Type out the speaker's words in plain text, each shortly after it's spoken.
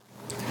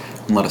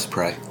Let us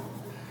pray.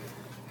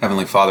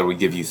 Heavenly Father, we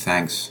give you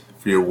thanks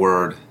for your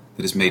word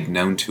that is made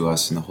known to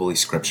us in the Holy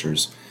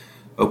Scriptures.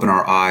 Open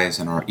our eyes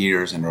and our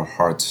ears and our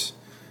hearts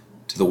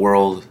to the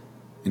world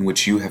in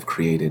which you have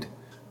created,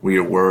 where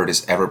your word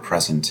is ever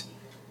present,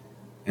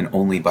 and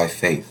only by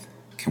faith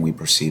can we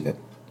perceive it.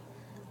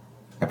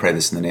 I pray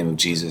this in the name of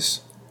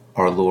Jesus,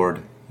 our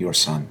Lord, your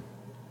Son.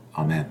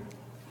 Amen.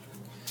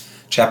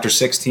 Chapter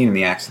 16 in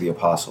the Acts of the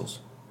Apostles.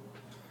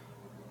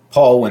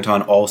 Paul went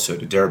on also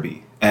to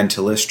Derbe and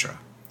to Lystra,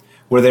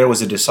 where there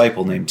was a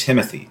disciple named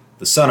Timothy,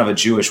 the son of a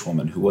Jewish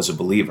woman who was a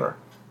believer,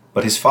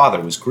 but his father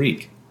was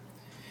Greek.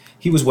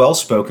 He was well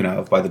spoken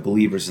of by the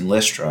believers in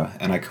Lystra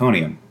and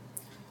Iconium.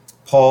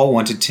 Paul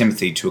wanted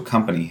Timothy to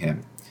accompany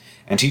him,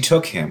 and he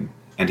took him,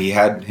 and he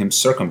had him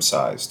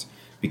circumcised,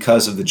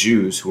 because of the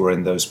Jews who were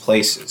in those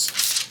places.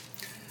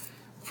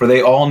 For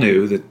they all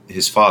knew that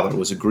his father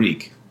was a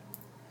Greek.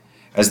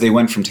 As they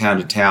went from town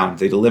to town,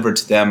 they delivered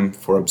to them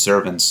for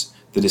observance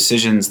the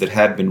decisions that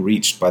had been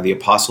reached by the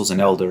apostles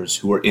and elders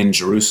who were in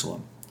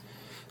Jerusalem.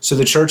 So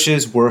the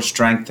churches were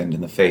strengthened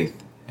in the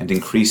faith and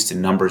increased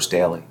in numbers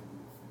daily.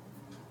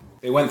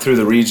 They went through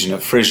the region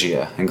of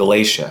Phrygia and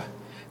Galatia,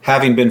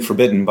 having been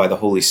forbidden by the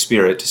Holy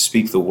Spirit to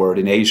speak the word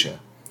in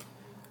Asia.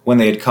 When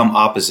they had come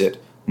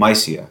opposite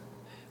Mysia,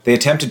 they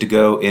attempted to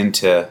go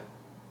into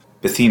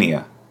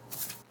Bithynia,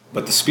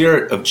 but the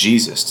Spirit of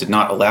Jesus did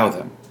not allow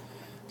them.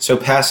 So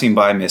passing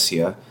by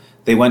Mysia,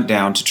 they went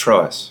down to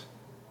Troas.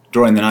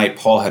 During the night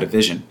Paul had a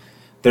vision.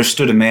 There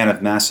stood a man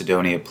of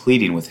Macedonia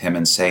pleading with him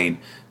and saying,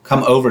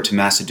 "Come over to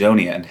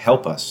Macedonia and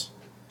help us."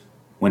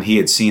 When he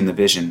had seen the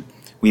vision,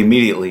 we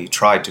immediately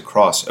tried to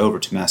cross over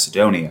to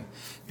Macedonia,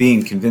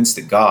 being convinced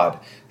that God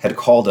had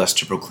called us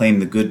to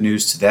proclaim the good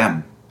news to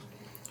them.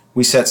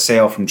 We set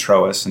sail from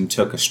Troas and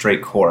took a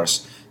straight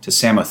course to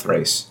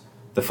Samothrace,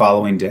 the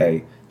following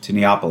day to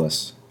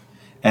Neapolis,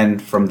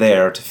 and from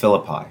there to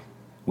Philippi,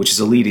 which is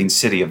a leading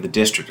city of the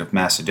district of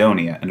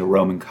Macedonia and a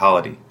Roman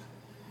colony.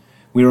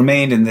 We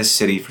remained in this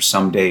city for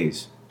some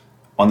days.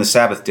 On the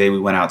Sabbath day we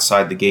went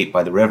outside the gate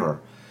by the river,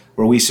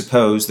 where we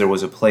supposed there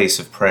was a place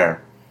of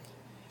prayer.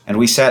 And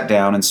we sat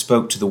down and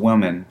spoke to the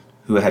women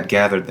who had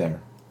gathered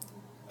there.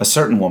 A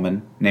certain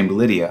woman, named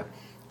Lydia,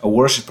 a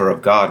worshipper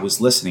of God, was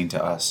listening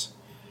to us.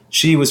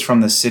 She was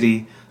from the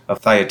city of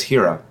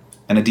Thyatira,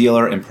 and a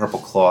dealer in purple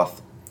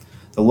cloth.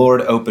 The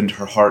Lord opened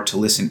her heart to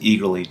listen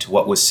eagerly to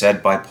what was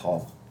said by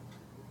Paul.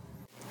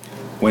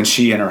 When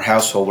she and her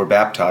household were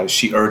baptized,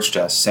 she urged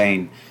us,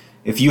 saying,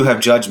 "If you have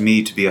judged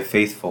me to be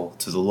faithful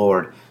to the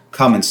Lord,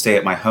 come and stay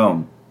at my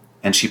home."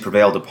 And she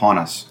prevailed upon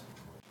us.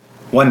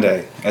 One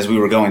day, as we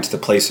were going to the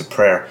place of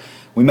prayer,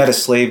 we met a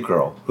slave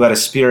girl who had a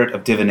spirit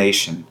of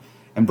divination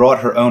and brought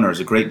her owners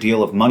a great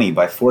deal of money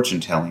by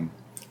fortune-telling.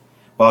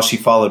 While she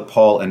followed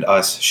Paul and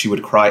us, she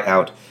would cry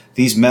out,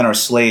 "These men are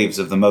slaves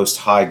of the Most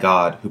High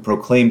God, who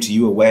proclaim to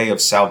you a way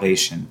of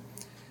salvation."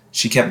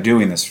 She kept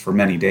doing this for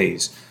many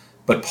days.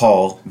 But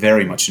Paul,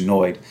 very much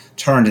annoyed,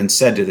 turned and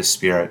said to the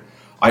spirit,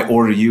 "I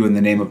order you in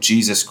the name of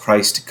Jesus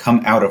Christ to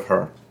come out of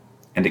her."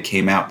 And it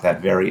came out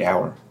that very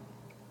hour.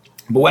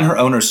 But when her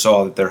owners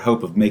saw that their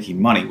hope of making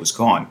money was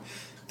gone,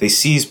 they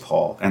seized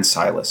Paul and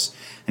Silas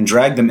and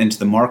dragged them into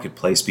the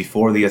marketplace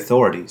before the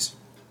authorities.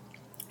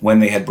 When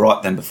they had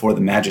brought them before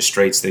the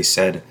magistrates, they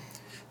said,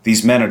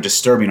 "These men are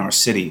disturbing our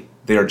city.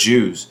 They are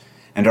Jews,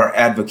 and are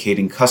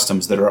advocating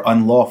customs that are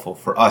unlawful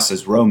for us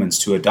as Romans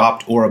to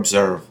adopt or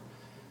observe."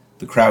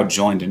 The crowd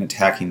joined in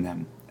attacking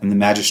them, and the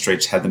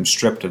magistrates had them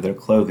stripped of their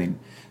clothing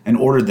and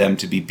ordered them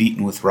to be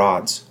beaten with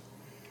rods.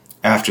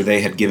 After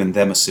they had given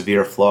them a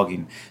severe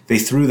flogging, they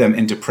threw them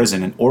into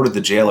prison and ordered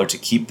the jailer to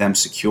keep them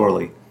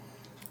securely.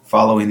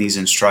 Following these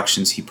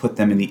instructions, he put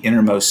them in the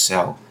innermost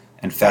cell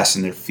and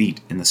fastened their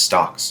feet in the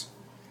stocks.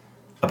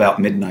 About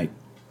midnight,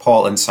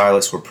 Paul and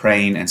Silas were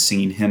praying and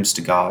singing hymns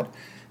to God,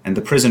 and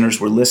the prisoners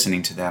were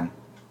listening to them.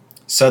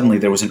 Suddenly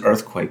there was an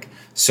earthquake,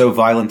 so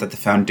violent that the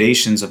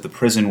foundations of the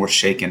prison were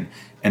shaken,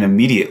 and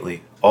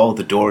immediately all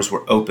the doors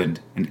were opened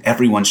and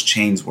everyone's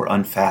chains were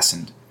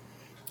unfastened.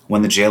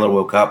 When the jailer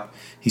woke up,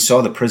 he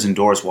saw the prison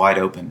doors wide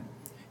open.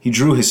 He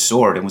drew his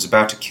sword and was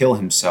about to kill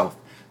himself,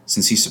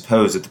 since he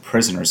supposed that the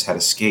prisoners had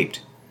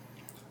escaped.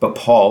 But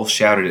Paul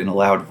shouted in a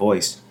loud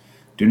voice,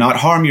 "Do not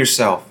harm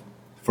yourself,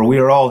 for we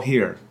are all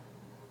here."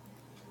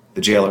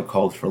 The jailer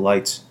called for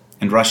lights,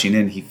 and rushing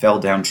in, he fell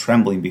down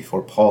trembling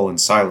before Paul and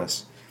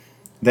Silas.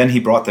 Then he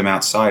brought them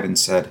outside and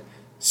said,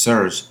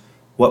 "Sirs,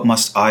 what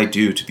must I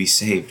do to be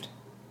saved?"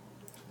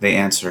 They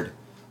answered,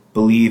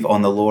 "Believe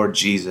on the Lord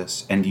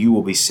Jesus, and you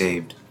will be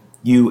saved,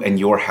 you and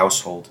your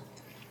household."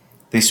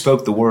 They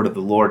spoke the word of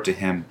the Lord to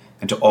him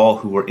and to all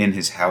who were in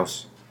his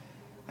house.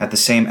 At the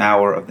same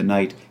hour of the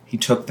night he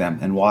took them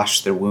and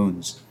washed their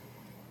wounds.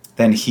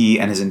 Then he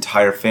and his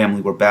entire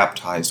family were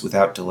baptized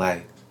without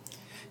delay.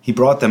 He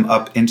brought them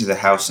up into the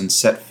house and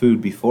set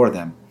food before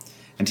them,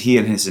 and he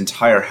and his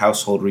entire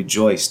household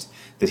rejoiced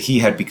that he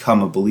had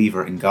become a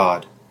believer in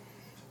God.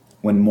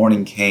 When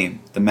morning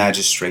came, the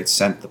magistrates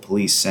sent the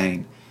police,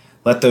 saying,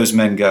 "Let those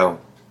men go."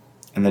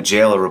 And the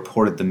jailer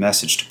reported the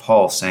message to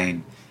Paul,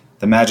 saying,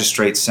 "The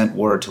magistrates sent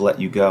word to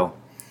let you go,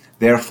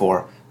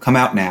 Therefore, come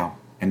out now,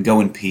 and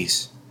go in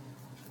peace."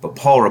 But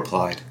Paul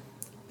replied,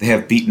 "They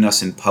have beaten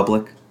us in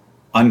public,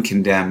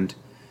 uncondemned,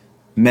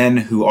 men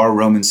who are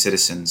Roman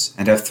citizens,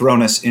 and have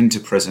thrown us into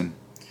prison.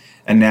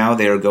 And now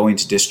they are going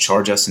to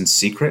discharge us in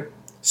secret?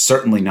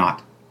 Certainly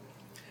not.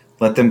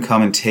 Let them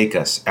come and take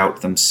us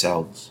out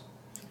themselves."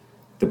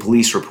 The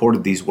police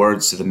reported these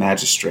words to the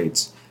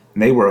magistrates,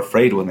 and they were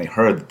afraid when they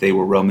heard that they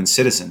were Roman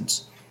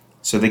citizens.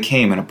 So they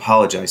came and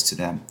apologized to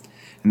them,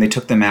 and they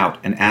took them out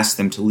and asked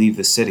them to leave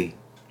the city.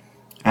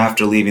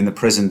 After leaving the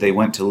prison, they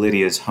went to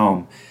Lydia's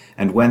home,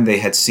 and when they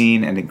had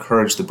seen and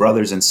encouraged the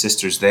brothers and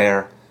sisters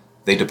there,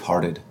 they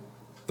departed.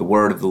 The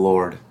word of the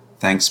Lord.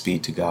 Thanks be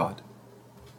to God.